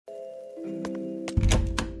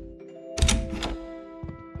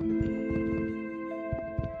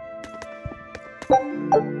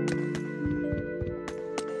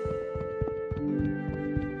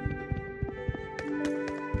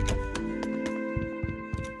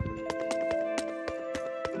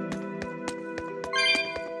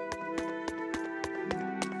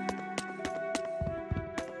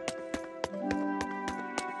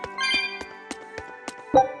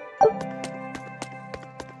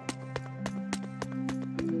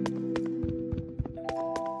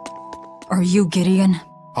are you Gideon?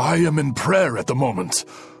 I am in prayer at the moment.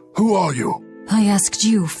 Who are you? I asked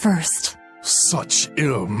you first. Such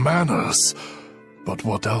ill manners. But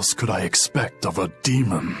what else could I expect of a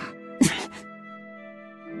demon?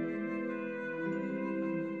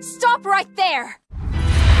 Stop right there!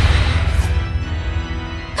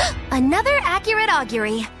 Another accurate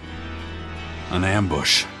augury. An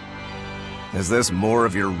ambush. Is this more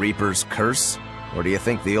of your Reaper's curse? Or do you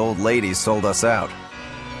think the old lady sold us out?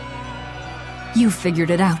 You figured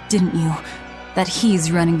it out, didn't you? That he's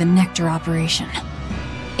running the Nectar operation.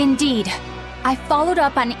 Indeed. I followed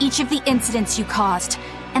up on each of the incidents you caused,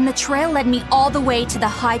 and the trail led me all the way to the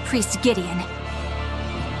High Priest Gideon.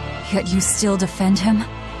 Yet you still defend him?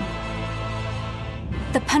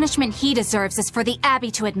 The punishment he deserves is for the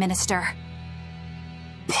Abbey to administer.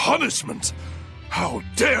 Punishment? How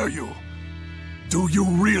dare you! Do you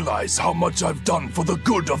realize how much I've done for the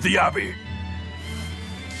good of the Abbey?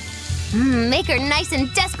 Make her nice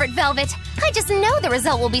and desperate, Velvet. I just know the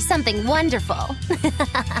result will be something wonderful.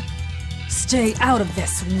 Stay out of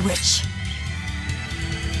this, witch.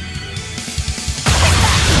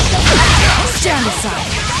 Stand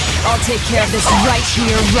aside. I'll take care of this right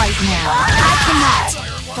here, right now. I cannot.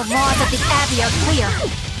 The laws of the Abbey are clear.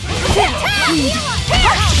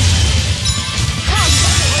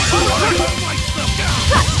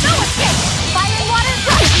 No escape! Fire and water!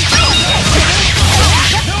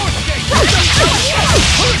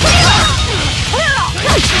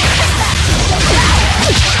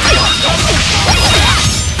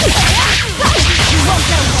 You won't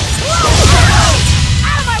get away!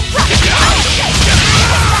 Out of my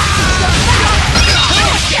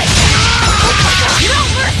no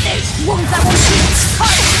mercy! Wounds that will shoot!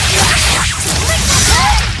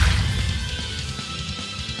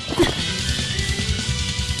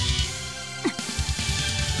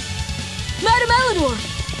 Madam Eleanor!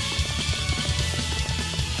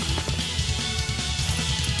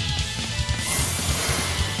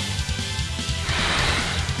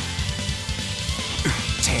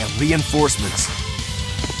 Damn, reinforcements.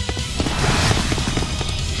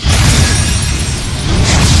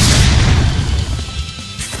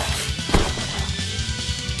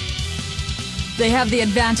 They have the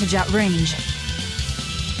advantage at range.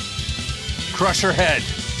 Crush her head.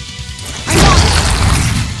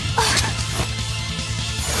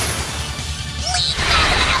 Leave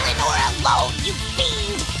Madame Eleanor alone, you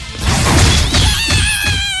fiend!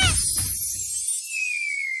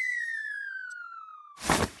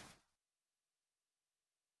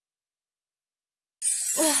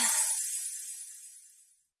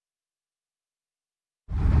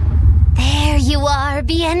 There you are,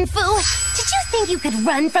 Bien Phu. Did you think you could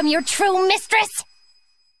run from your true mistress?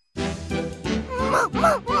 Miss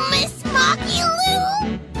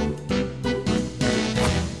Maki-Lu?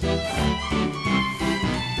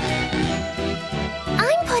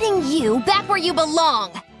 I'm putting you back where you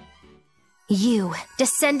belong. You,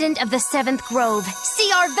 descendant of the Seventh Grove,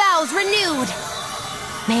 see our vows renewed.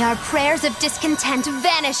 May our prayers of discontent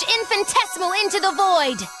vanish infinitesimal into the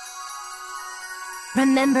void.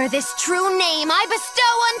 Remember this true name I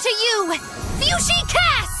bestow unto you, Fushi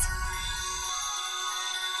Cass!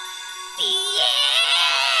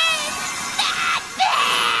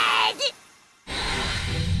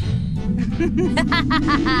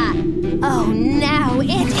 Oh, now it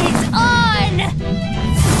is on!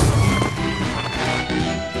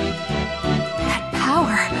 That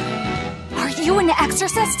power! Are you an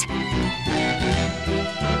exorcist?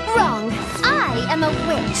 Wrong. I am a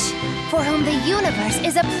witch, for whom the universe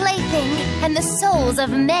is a plaything, and the souls of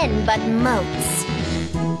men but motes.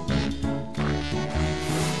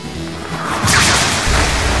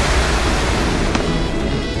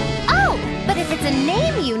 Oh, but if it's a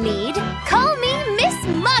name you need, call me Miss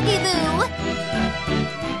Maki-Lu.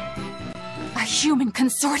 A human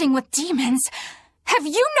consorting with demons? Have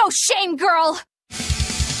you no shame, girl?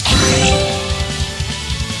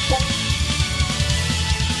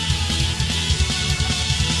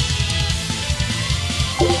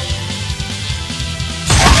 It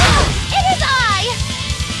is I!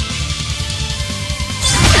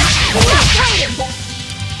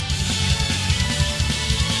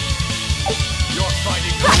 You're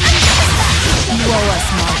fighting. Blow us,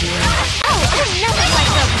 Marjorie. Oh, nothing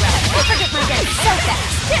like Okra. I forget my debt so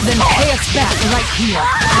fast. Then pay us back right here.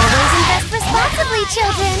 Always invest responsibly,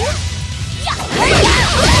 children.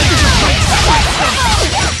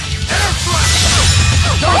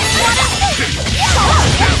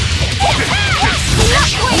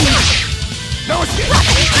 No escape!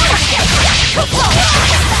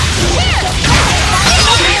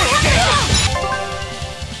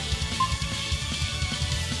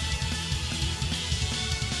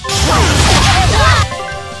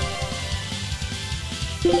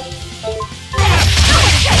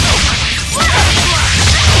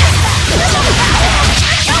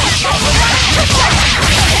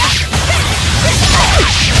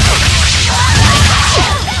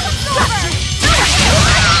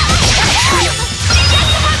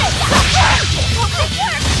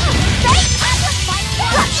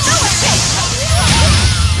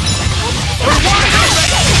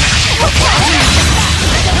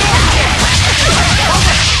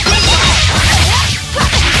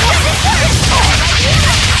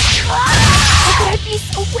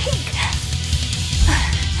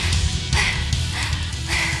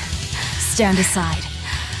 stand aside.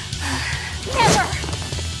 Never!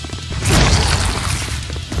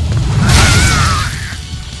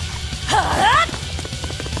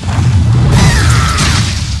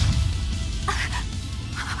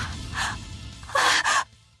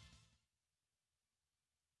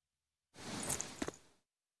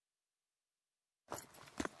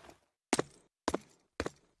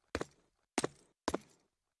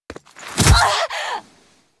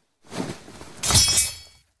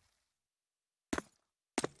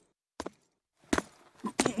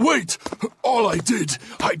 Wait! All I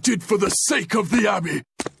did for the sake of the Abbey!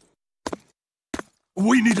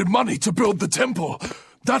 We needed money to build the temple.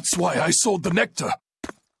 That's why I sold the nectar.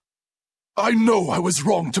 I know I was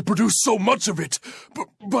wrong to produce so much of it,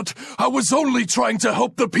 but I was only trying to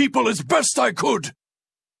help the people as best I could.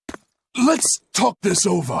 Let's talk this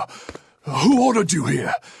over. Who ordered you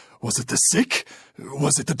here? Was it the sick?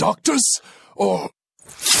 Was it the doctors? Or...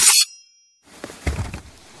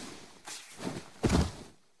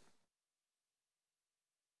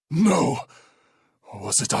 No.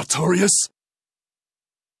 Was it Artorius?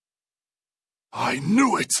 I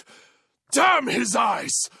knew it! Damn his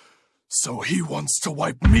eyes! So he wants to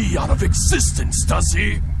wipe me out of existence, does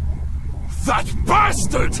he? That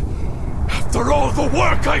bastard! After all the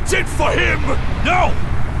work I did for him! No!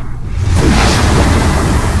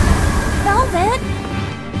 Velvet!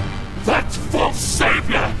 That false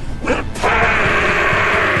savior will pay!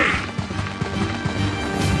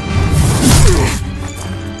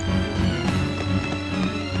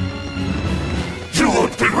 You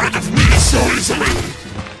won't be rid of me so easily!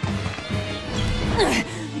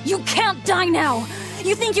 You can't die now!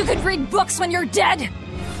 You think you could read books when you're dead?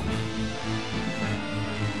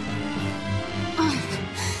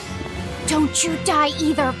 Don't you die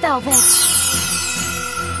either, Velvet!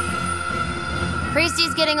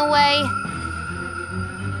 Priesty's getting away.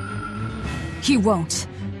 He won't.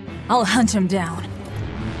 I'll hunt him down.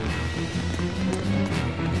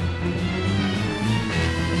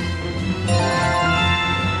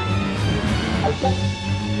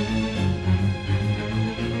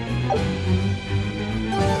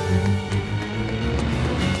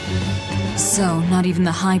 So, not even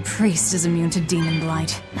the High Priest is immune to demon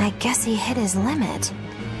blight. I guess he hit his limit.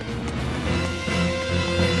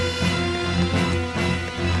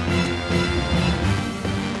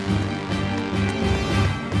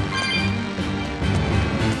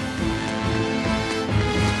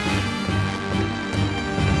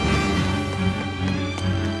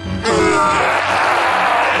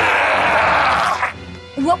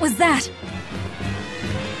 What was that?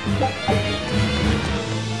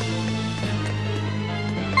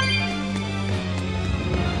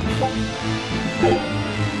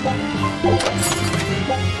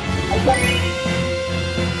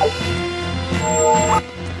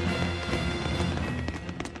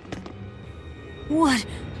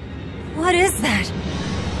 What is that?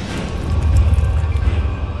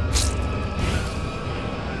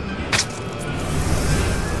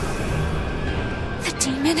 The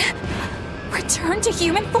demon returned to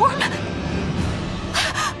human form?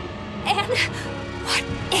 And what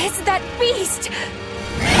is that beast?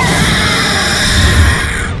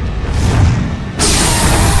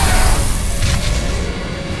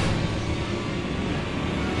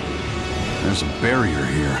 There's a barrier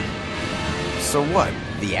here. So what?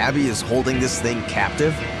 The Abbey is holding this thing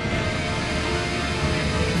captive?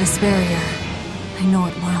 This barrier. I know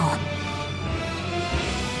it well.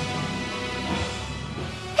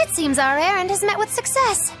 It seems our errand has met with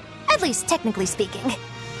success. At least technically speaking.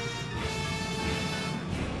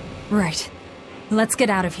 Right. Let's get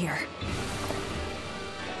out of here.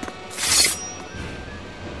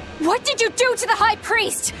 What did you do to the High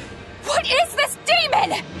Priest? What is this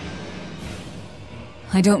demon?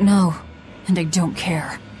 I don't know, and I don't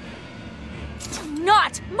care. Do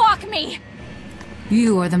not mock me!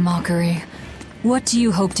 You are the mockery. What do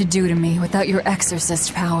you hope to do to me without your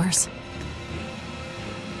exorcist powers?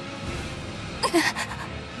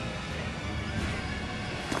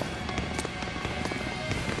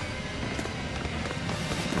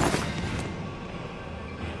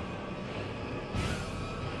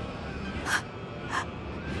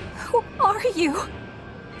 Who are you?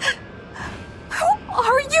 Who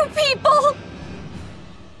are you people?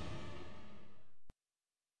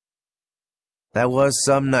 That was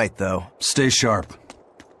some night, though. Stay sharp.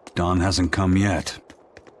 Dawn hasn't come yet.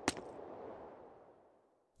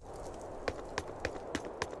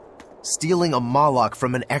 Stealing a Moloch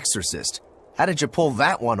from an exorcist. How did you pull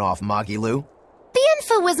that one off, Magilu? The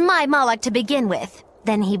info was my Moloch to begin with.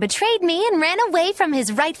 Then he betrayed me and ran away from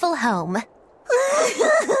his rightful home.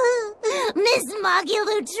 Miss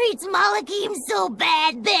Magilou treats Malakim so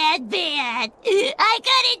bad. I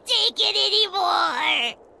couldn't take it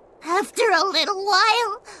anymore. After a little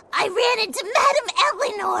while, I ran into Madame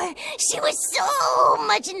Eleanor. She was so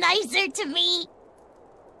much nicer to me.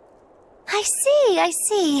 I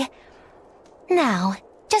see. Now,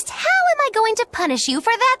 just how am I going to punish you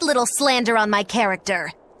for that little slander on my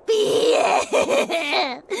character?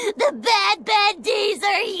 The bad days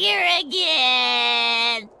are here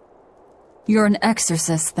again. You're an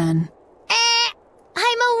exorcist, then.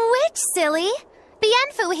 I'm a witch, silly.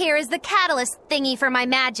 Bienfu here is the catalyst thingy for my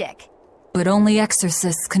magic. But only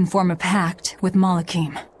exorcists can form a pact with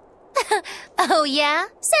Malakim. Oh yeah?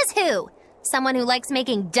 Says who? Someone who likes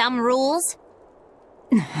making dumb rules?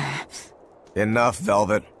 Enough,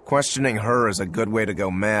 Velvet. Questioning her is a good way to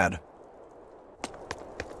go mad.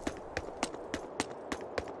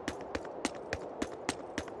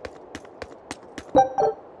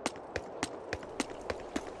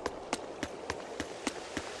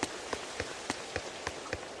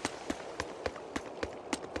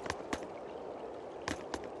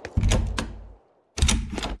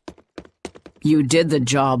 You did the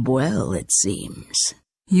job well, it seems.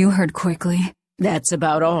 You heard quickly. That's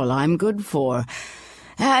about all I'm good for.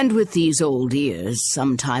 And with these old ears,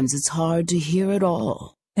 sometimes it's hard to hear it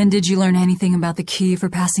all. And did you learn anything about the key for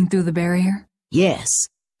passing through the barrier? Yes.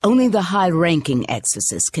 Only the high-ranking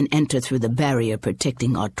exorcists can enter through the barrier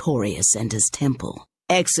protecting Artorias and his temple.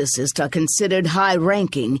 Exorcists are considered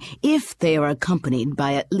high-ranking if they are accompanied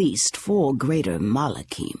by at least 4 greater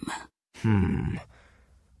Malakim.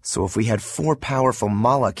 So if we had 4 powerful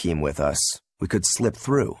Malakim with us, we could slip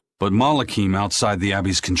through. But Malakim outside the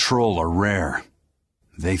Abbey's control are rare.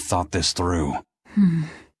 They thought this through.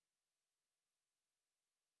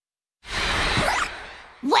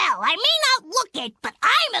 Well, I may not look it, but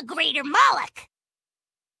I'm a greater Moloch.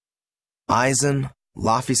 Aizen,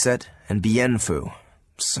 Laphicet, and Bienfu.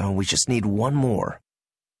 So we just need one more.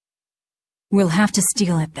 We'll have to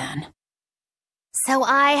steal it then. So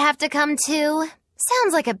I have to come too?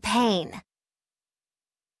 Sounds like a pain.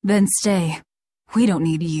 Then stay. We don't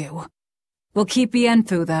need you. We'll keep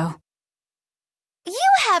Bienfu, though.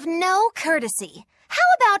 You have no courtesy. How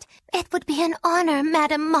about, it would be an honor,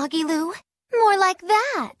 Madame Magilou? More like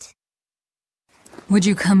that. Would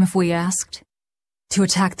you come if we asked? To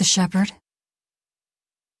attack the shepherd?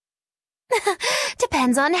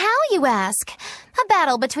 Depends on how you ask. A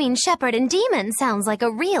battle between shepherd and demon sounds like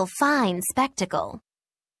a real fine spectacle.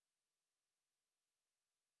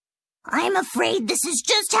 I'm afraid this is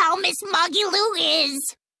just how Miss Magilou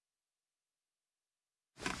is.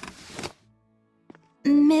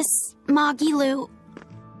 Miss Magilou,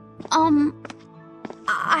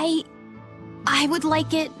 I would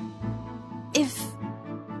like it if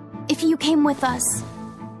you came with us.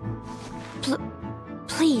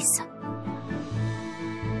 Please.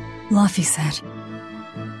 Laphicet.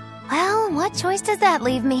 Well, what choice does that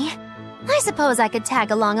leave me? I suppose I could tag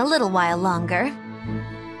along a little while longer.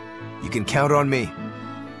 You can count on me.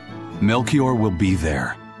 Melchior will be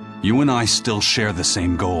there. You and I still share the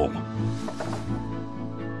same goal.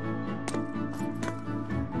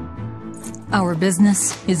 Our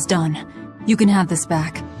business is done. You can have this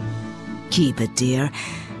back. Keep it, dear.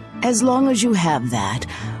 As long as you have that,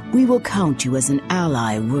 we will count you as an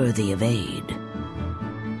ally worthy of aid.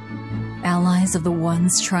 Allies of the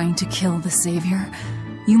ones trying to kill the Savior?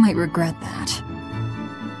 You might regret that.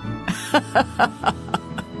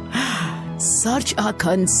 Such a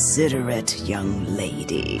considerate young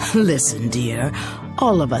lady. Listen, dear,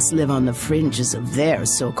 all of us live on the fringes of their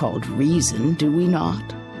so-called reason, do we not?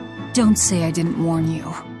 Don't say I didn't warn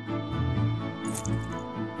you.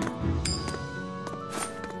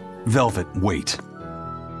 Velvet, wait.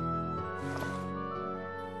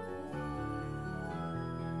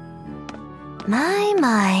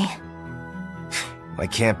 My. I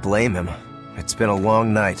can't blame him. It's been a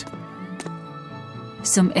long night.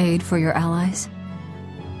 Some aid for your allies?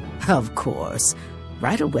 Of course.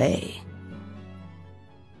 Right away.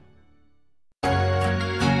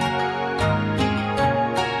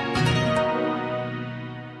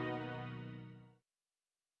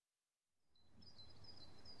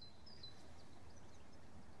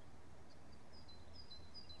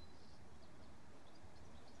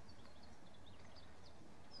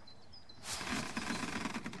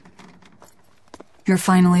 You're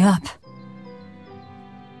finally up.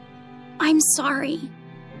 I'm sorry.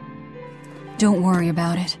 Don't worry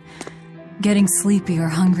about it. Getting sleepy or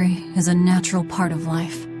hungry is a natural part of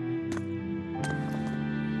life.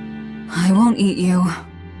 I won't eat you.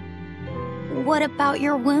 What about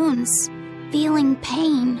your wounds? Feeling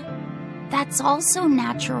pain? That's also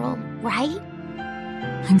natural, right?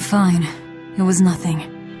 I'm fine. It was nothing.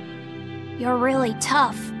 You're really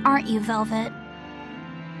tough, aren't you, Velvet?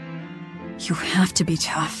 You have to be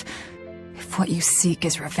tough if what you seek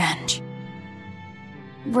is revenge.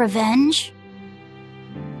 Revenge?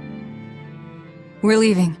 We're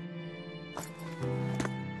leaving.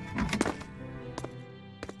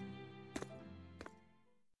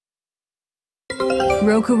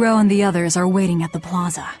 Rokuro and the others are waiting at the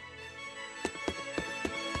plaza.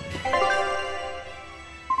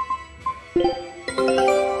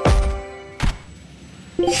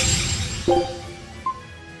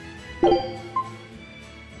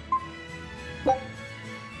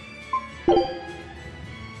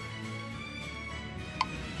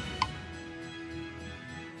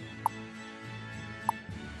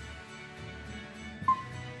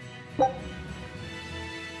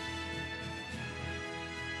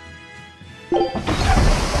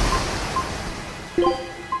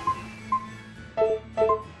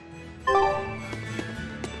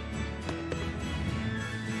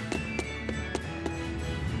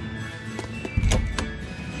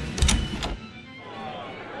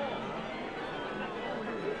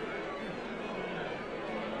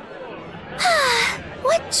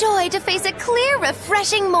 What joy to face a clear,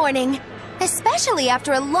 refreshing morning. Especially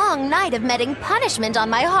after a long night of meting punishment on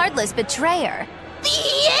my heartless betrayer.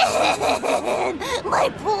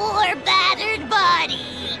 My poor, battered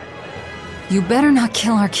body. You better not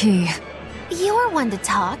kill our key. You're one to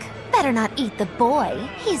talk. Better not eat the boy.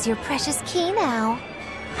 He's your precious key now.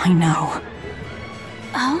 I know.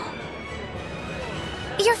 Oh?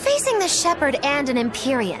 You're facing the Shepherd and an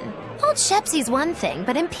Empyrean. Old Shepsy's one thing,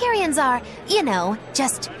 but Empyreans are, you know,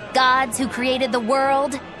 just gods who created the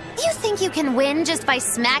world. You think you can win just by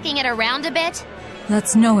smacking it around a bit?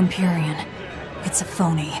 That's no Empyrean. It's a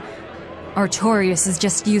phony. Artorias is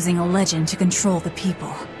just using a legend to control the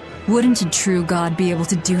people. Wouldn't a true god be able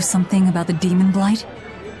to do something about the demon blight?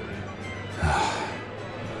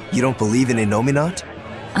 You don't believe in Innominat?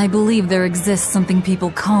 I believe there exists something people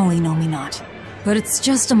call Innominat. But it's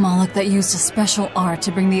just a Moloch that used a special art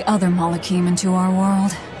to bring the other Molochim into our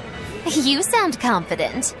world. You sound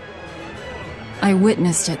confident. I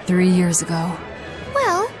witnessed it 3 years ago.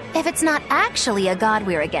 Well, if it's not actually a god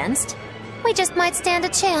we're against, we just might stand a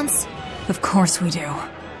chance. Of course we do.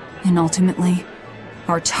 And ultimately,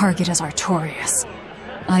 our target is Artorias.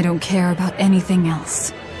 I don't care about anything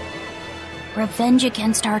else. Revenge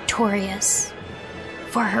against Artorias.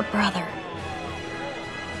 For her brother.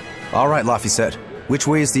 All right, Laphicet. Which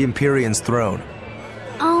way is the Empyrean's throne?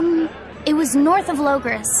 It was north of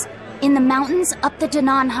Logris, in the mountains up the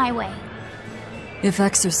Danan Highway. If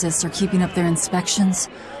exorcists are keeping up their inspections,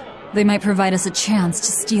 they might provide us a chance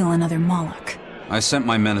to steal another Moloch. I sent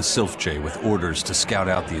my men to Silfjay with orders to scout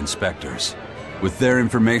out the inspectors. With their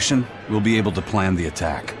information, we'll be able to plan the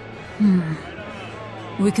attack.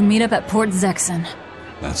 We can meet up at Port Zexen.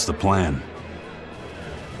 That's the plan.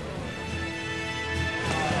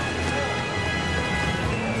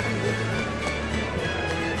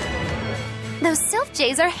 Those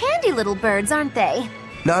Silfjays are handy little birds, aren't they?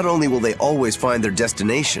 Not only will they always find their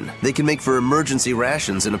destination, they can make for emergency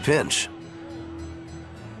rations in a pinch.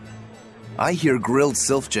 I hear grilled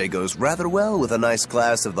Silfjay goes rather well with a nice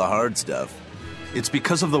glass of the hard stuff. It's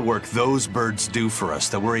because of the work those birds do for us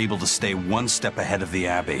that we're able to stay one step ahead of the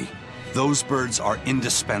Abbey. Those birds are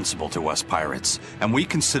indispensable to us pirates, and we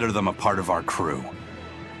consider them a part of our crew.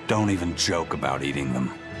 Don't even joke about eating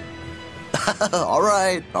them. All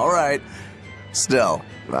right. Still,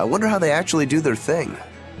 I wonder how they actually do their thing.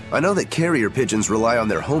 I know that carrier pigeons rely on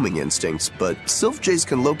their homing instincts, but Silfjays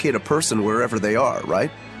can locate a person wherever they are, right?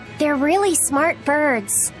 They're really smart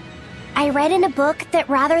birds. I read in a book that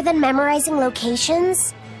rather than memorizing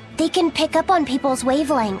locations, they can pick up on people's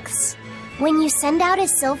wavelengths. When you send out a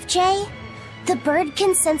Silfjay, the bird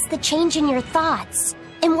can sense the change in your thoughts,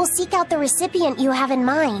 and will seek out the recipient you have in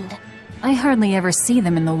mind. I hardly ever see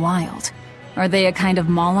them in the wild. Are they a kind of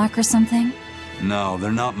Moloch or something? No,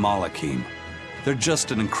 they're not Molochim. They're just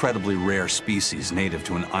an incredibly rare species native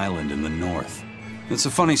to an island in the north. It's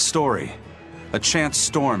a funny story. A chance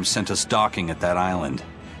storm sent us docking at that island,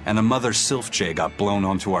 and a mother Silfjay got blown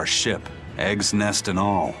onto our ship, eggs, nest, and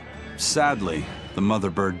all. Sadly, the mother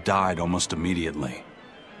bird died almost immediately.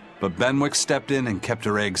 But Benwick stepped in and kept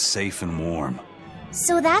her eggs safe and warm.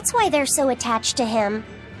 So that's why they're so attached to him.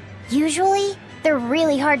 Usually, they're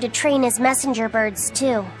really hard to train as messenger birds,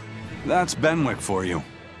 too. That's Benwick for you.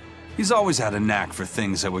 He's always had a knack for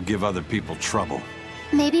things that would give other people trouble.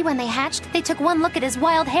 Maybe when they hatched, they took one look at his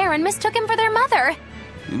wild hair and mistook him for their mother.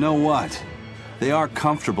 You know what? They are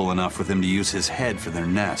comfortable enough with him to use his head for their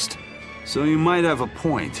nest. So you might have a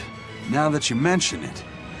point. Now that you mention it,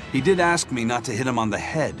 he did ask me not to hit him on the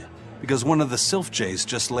head, because one of the Sylph Jays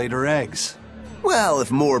just laid her eggs. Well,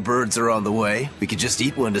 if more birds are on the way, we could just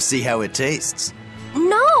eat one to see how it tastes.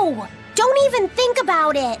 No! Don't even think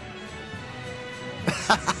about it!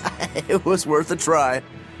 It was worth a try.